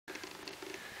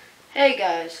Hey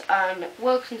guys, and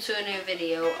welcome to a new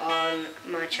video on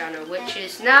my channel, which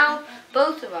is now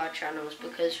both of our channels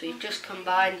because we've just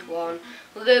combined one.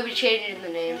 We're going to be changing the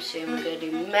name soon. We're going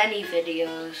to do many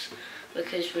videos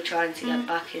because we're trying to get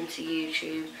back into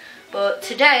YouTube. But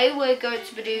today we're going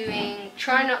to be doing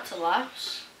Try Not to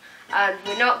Laughs, and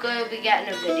we're not going to be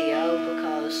getting a video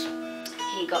because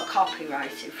he got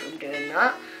copyrighted from doing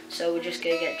that. So we're just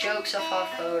going to get jokes off our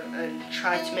phone and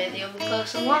try to make the other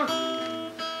person laugh.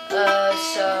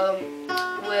 So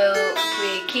we'll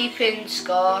be keeping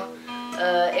score.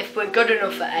 If we're good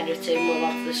enough at editing, we'll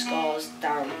have the scores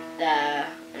down there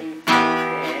and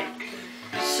here.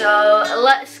 So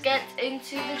let's get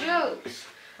into the jokes.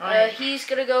 He's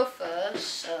gonna go first.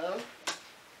 So,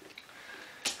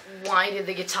 why did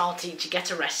the guitar teacher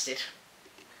get arrested?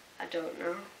 I don't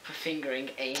know. For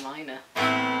fingering A minor.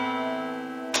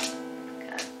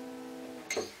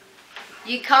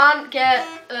 You can't get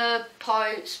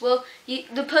points. Well,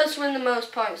 the person with the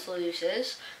most points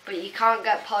loses, but you can't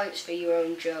get points for your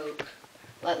own joke,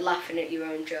 like laughing at your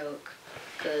own joke,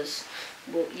 because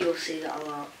you'll see that a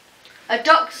lot. A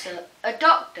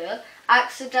doctor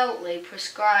accidentally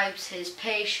prescribes his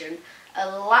patient a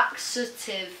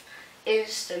laxative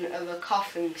instant of a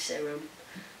coughing serum.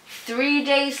 3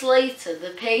 days later, the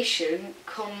patient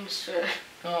comes for...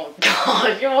 Oh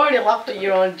God, you already laughed at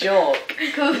your own joke.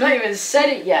 You've not even said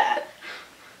it yet.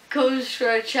 Comes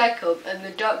for a checkup and the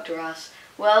doctor asks,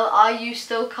 "Well, are you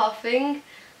still coughing?"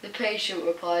 The patient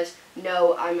replies,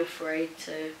 "No, I'm afraid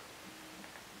to."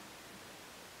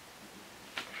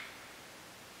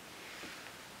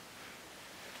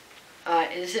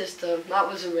 Alright, it's his turn. That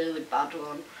was a really bad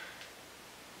one.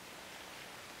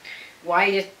 Why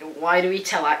do we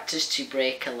tell actors to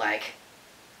break a leg?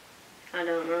 I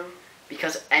don't know.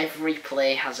 Because every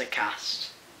play has a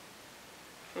cast.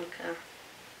 Okay.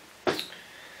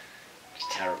 It's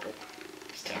terrible.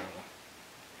 It's terrible.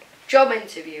 Job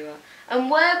interviewer. And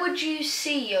where would you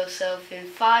see yourself in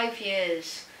 5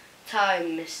 years'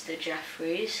 time, Mr.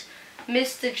 Jeffries?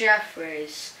 Mr.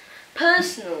 Jeffries.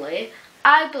 Personally,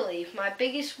 I believe my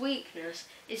biggest weakness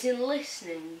is in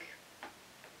listening.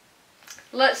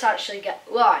 Let's actually get...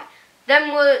 Right.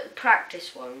 Them were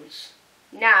practice ones.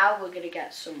 Now we're going to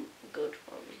get some good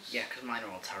ones. Yeah, because mine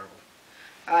are all terrible.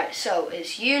 Alright, so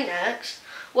it's you next.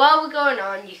 While we're going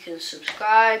on, you can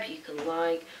subscribe, you can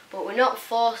like, but we're not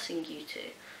forcing you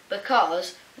to,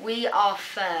 because we are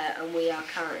fair and we are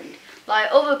kind.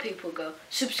 Like other people go,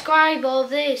 subscribe all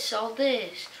this,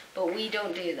 but we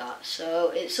don't do that.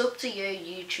 So it's up to you,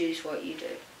 you choose what you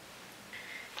do.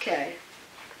 Okay.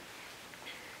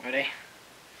 Ready?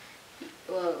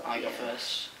 Well, I go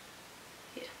first.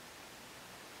 Yeah.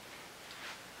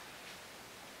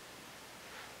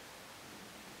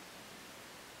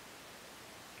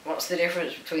 What's the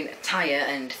difference between a tyre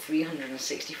and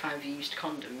 365 used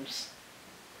condoms?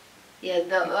 Yeah,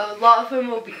 a lot of them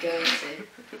will be dirty.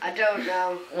 I don't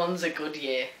know. One's a good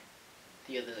year,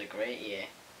 the other's a great year.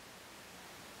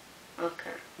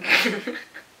 Okay.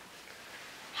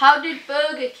 How did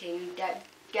Burger King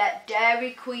get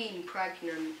Dairy Queen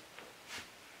pregnant?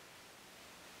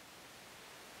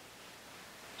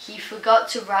 He forgot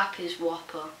to wrap his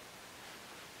Whopper.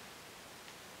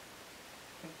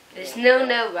 It's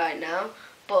 0-0 right now,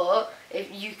 but if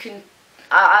you can,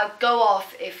 I'll go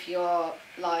off if you're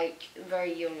like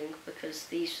very young, because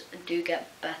these do get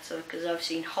better, because I've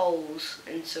seen holes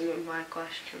in some of my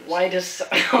questions. Why does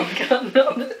oh God,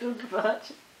 no,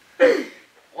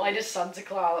 Why does Santa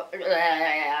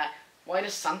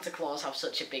Claus have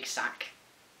such a big sack?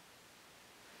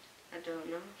 I don't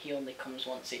know. He only comes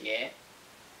once a year.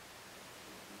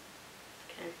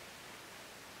 Okay.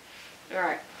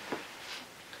 Alright.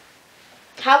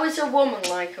 How is a woman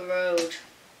like a road?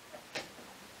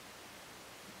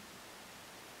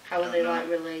 How are they like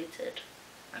related?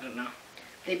 I don't know.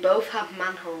 They both have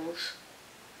manholes.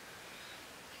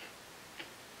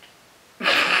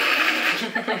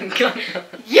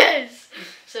 Yes!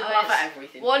 So I laugh at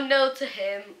everything. 1-0 to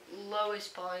him,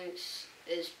 lowest points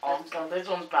is Oh better. God, this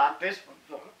one's bad, this one's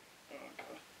bad. Oh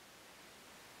God.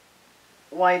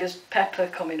 Why does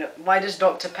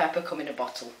Dr. Pepper come in a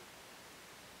bottle?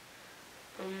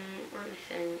 Let me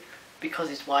think. Because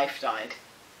his wife died.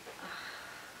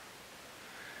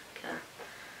 Okay.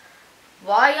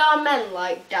 Why are men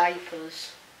like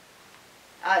diapers?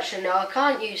 Actually, no, I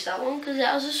can't use that one because it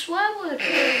has a swear word in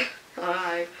it.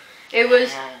 Alright. It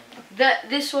was...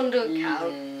 This one don't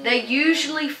count. They're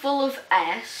usually full of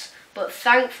S, but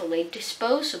thankfully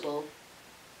disposable.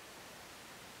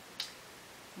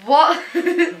 What?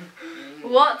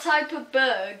 What type of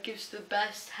bird gives the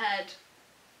best head?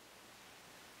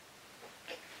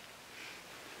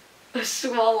 A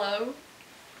swallow.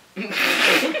 You've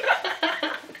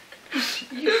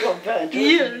got better judgment.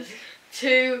 Yes.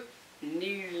 2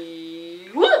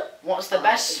 new. What's the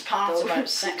best part about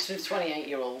sex with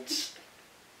 28-year-olds?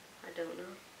 I don't know.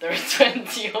 There are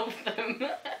 20 of them.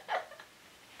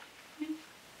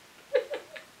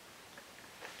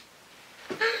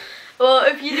 Well,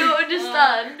 if you don't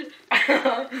understand,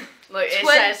 Look, it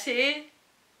 20. says...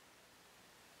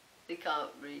 They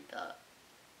can't read that.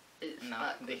 It's No,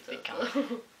 backwards, they that's can't. all.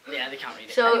 Yeah, they can't read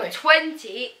it. So, Anyway.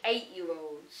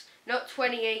 28-year-olds. Not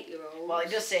 28-year-olds. Well,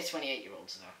 it does say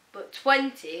 28-year-olds though. But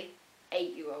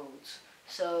 28-year-olds.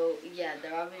 So, yeah,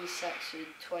 they're having sex with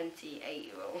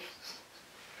 28-year-olds.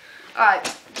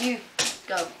 Alright, you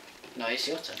go. No, it's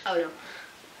your turn. Oh no.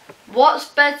 What's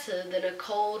better than a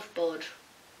cold bud?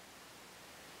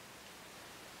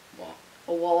 What?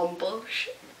 A warm bush.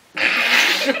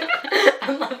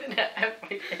 I'm laughing at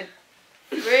everything.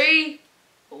 3,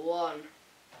 1.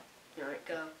 Alright,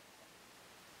 go.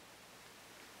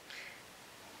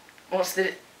 What's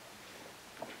the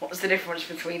difference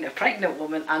between a pregnant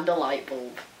woman and a light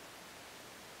bulb?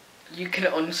 You can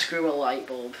unscrew a light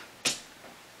bulb.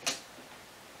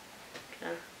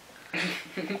 Okay.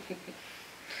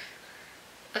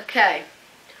 Okay.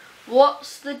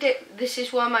 What's the this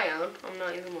is one of my own. I'm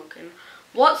not even looking.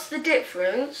 What's the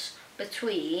difference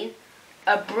between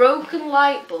a broken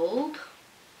light bulb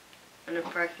and a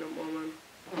pregnant woman?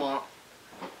 What?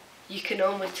 You can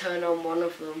only turn on one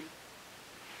of them.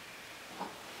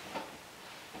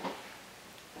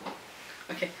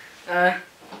 Okay.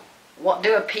 What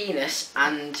do a penis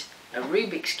and a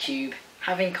Rubik's Cube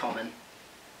have in common?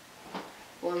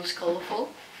 One's colourful.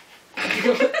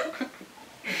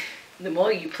 The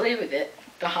more you play with it,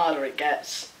 the harder it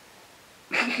gets.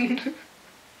 Not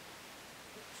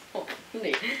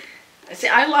funny. See,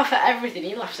 I laugh at everything,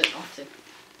 he laughs at nothing.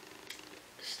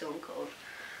 Stone cold.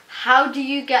 How do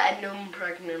you get a nun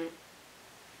pregnant?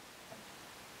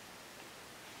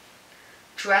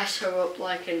 Dress her up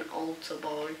like an altar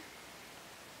boy.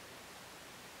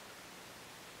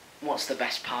 What's the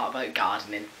best part about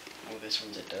gardening? Oh, this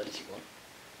one's a dirty one.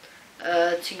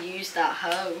 To use that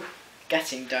hoe.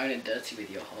 Getting down and dirty with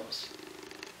your hose.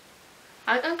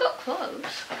 I got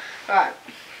close. Right.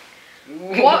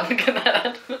 What? Look at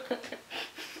that.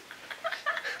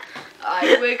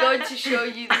 Alright, we're going to show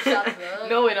you this advert.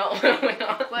 No, we're not. No, we're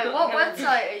not. Wait, what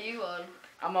website are you on?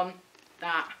 I'm on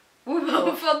that.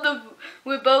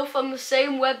 We're both on the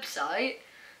same website,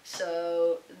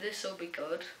 so this will be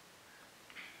good.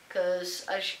 Because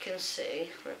as you can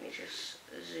see, let me just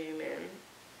zoom in.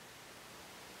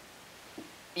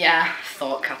 Yeah,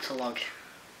 Thought Catalogue.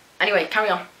 Anyway, carry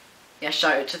on. Yeah,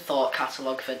 shout out to Thought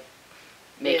Catalogue for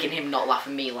making him not laugh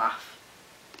and me laugh.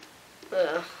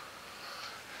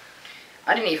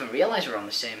 I didn't even realise we were on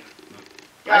the same.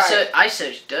 Right. I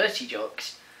searched dirty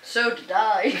jokes. So did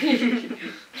I.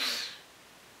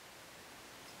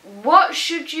 What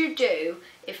should you do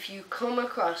if you come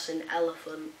across an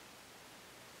elephant?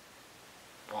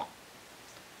 What?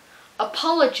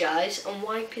 Apologise and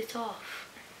wipe it off.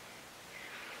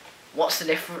 What's the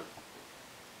difference?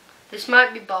 This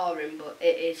might be boring, but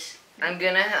it is. I'm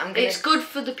gonna. It's good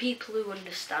for the people who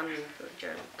understand the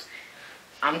jokes.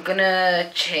 I'm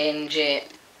gonna change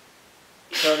it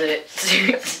so that it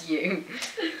suits you.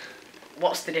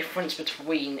 What's the difference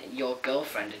between your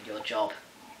girlfriend and your job?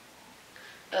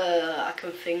 I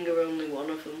can finger only one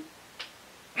of them.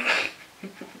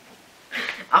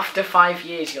 After 5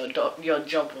 years, your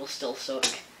job will still suck.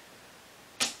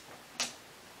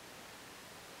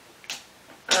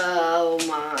 Oh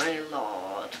my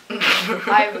lord.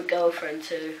 I have a girlfriend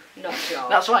too, not job.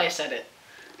 That's why I said it.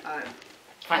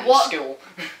 Find What? School.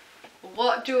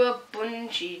 What do a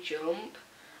bungee jump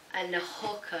and a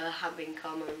hooker have in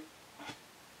common?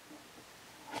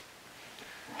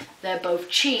 They're both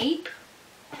cheap,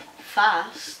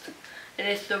 fast, and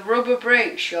if the rubber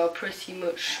breaks, you're pretty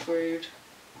much screwed.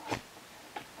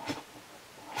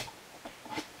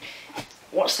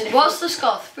 What's the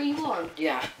score? 3-1?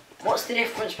 Yeah. What's the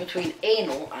difference between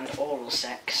anal and oral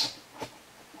sex?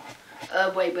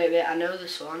 Wait, I know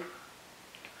this one.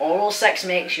 Oral sex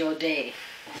makes your day.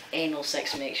 Anal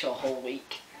sex makes your whole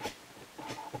week.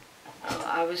 Oh,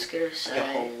 I was gonna say. Your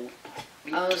whole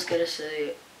week. I was gonna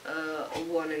say.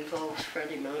 One involves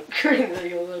Freddie Mercury,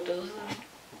 the other doesn't.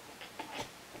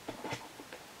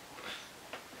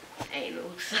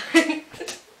 Anal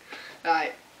sex.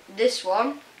 Right, this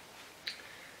one.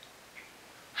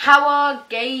 How are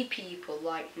gay people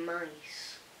like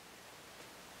mice?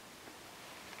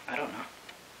 I don't know.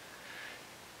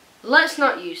 Let's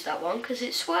not use that one because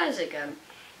it swears again.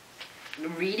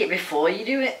 Read it before you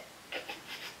do it.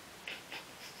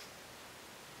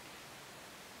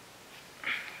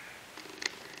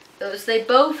 It was they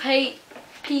both hate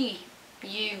P,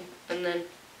 U, and then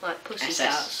like pussycats.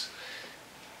 SS.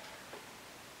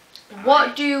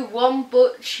 What did one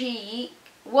butt cheek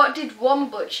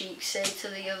say to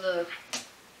the other?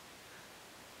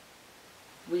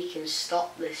 We can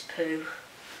stop this poo.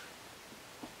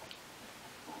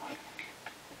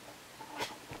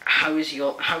 How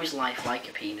is life like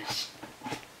a penis?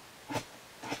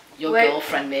 Your Wait.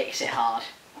 girlfriend makes it hard.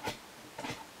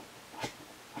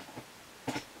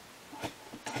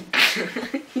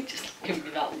 You just give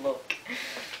me that look.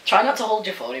 Try not to hold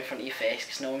your phone in front of your face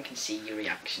because no one can see your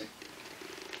reaction.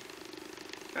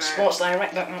 Right. Sports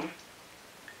Direct, that one.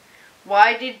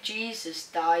 Why did Jesus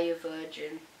die a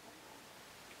virgin?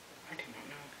 I do not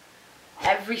know.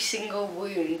 Every single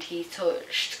wound he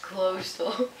touched closed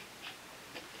up.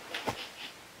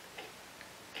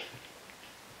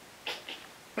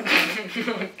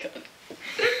 Oh my god.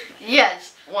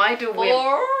 Yes. Why do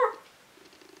women?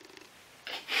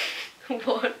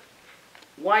 What?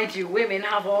 Why do women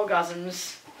have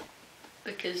orgasms?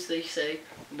 Because they say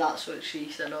that's what she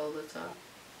said all the time.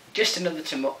 Just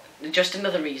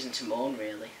another reason to moan,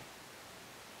 really.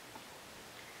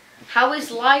 How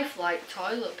is life like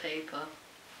toilet paper?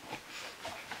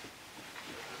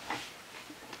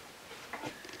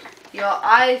 You're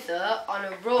either on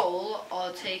a roll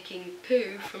or taking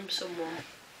poo from someone.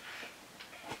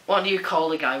 What do you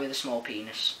call a guy with a small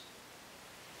penis?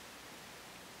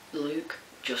 Luke.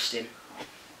 Justin.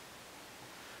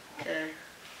 Okay.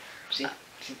 See?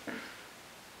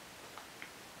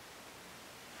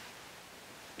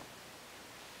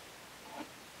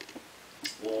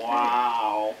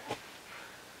 Wow.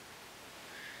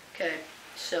 Okay,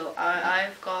 so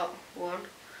I've got one.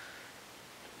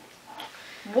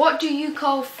 What do you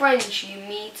call friends you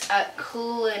meet at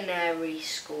culinary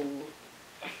school?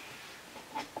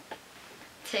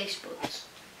 Taste buds.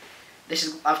 This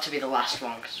is have to be the last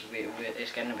one because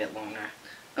it's getting a bit long now.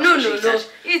 No, That's what she said.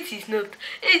 it is not.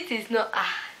 It is not.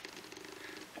 Ah.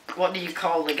 What do you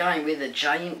call the guy with a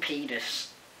giant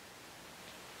penis?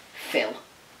 Phil.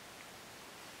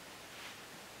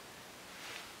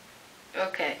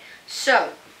 Okay,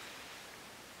 so.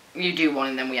 You do one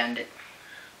and then we end it.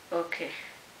 Okay.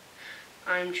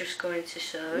 I'm just going to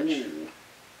search Ooh.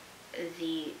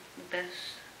 the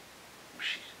best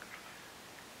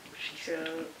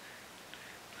show.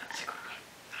 That's a good one.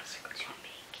 That's a good one.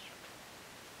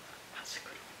 That's a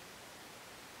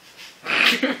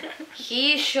good one.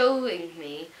 He's showing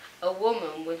me a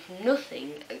woman with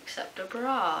nothing except a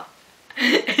bra.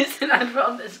 It's an advert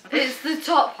on this. It's the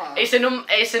top half. It's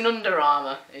an Under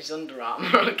Armour. It's Under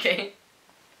Armour, okay.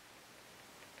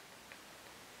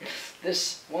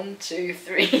 There's 1, 2,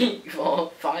 3,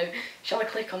 4, 5. Shall I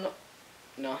click on the?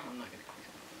 No, I'm not gonna click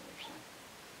on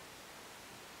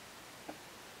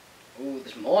the website. Ooh,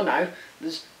 there's more now.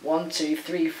 There's 1, 2,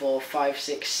 3, 4, 5,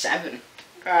 6, 7.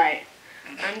 Right.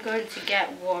 I'm going to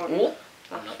get one. Ooh.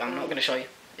 I'm not gonna show you.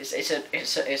 It's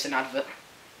an advert.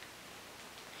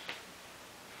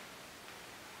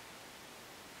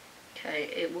 Okay,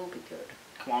 it will be good.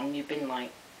 Come on, you've been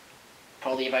like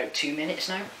probably about 2 minutes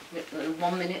now.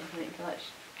 1 minute. Let's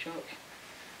joke.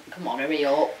 Come on, hurry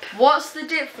up. What's the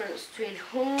difference between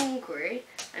hungry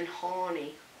and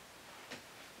horny?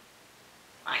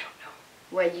 I don't know.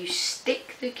 Where you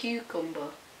stick the cucumber.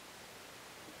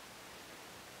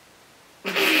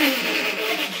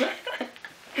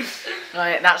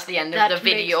 Right, that's the end of That the makes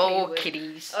video, me weird.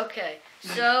 kiddies. Okay,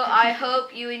 so I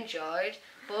hope you enjoyed,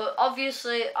 but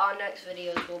obviously our next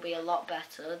videos will be a lot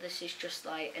better. This is just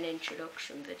like an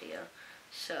introduction video,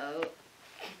 so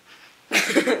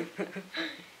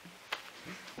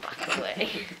back away.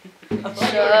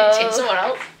 So, someone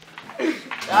else.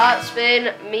 That's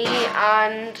been me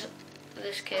and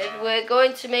this kid. We're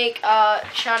going to make our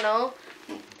channel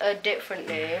a different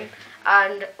name,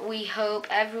 and we hope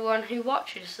everyone who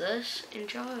watches this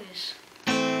enjoys.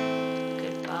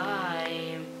 Goodbye.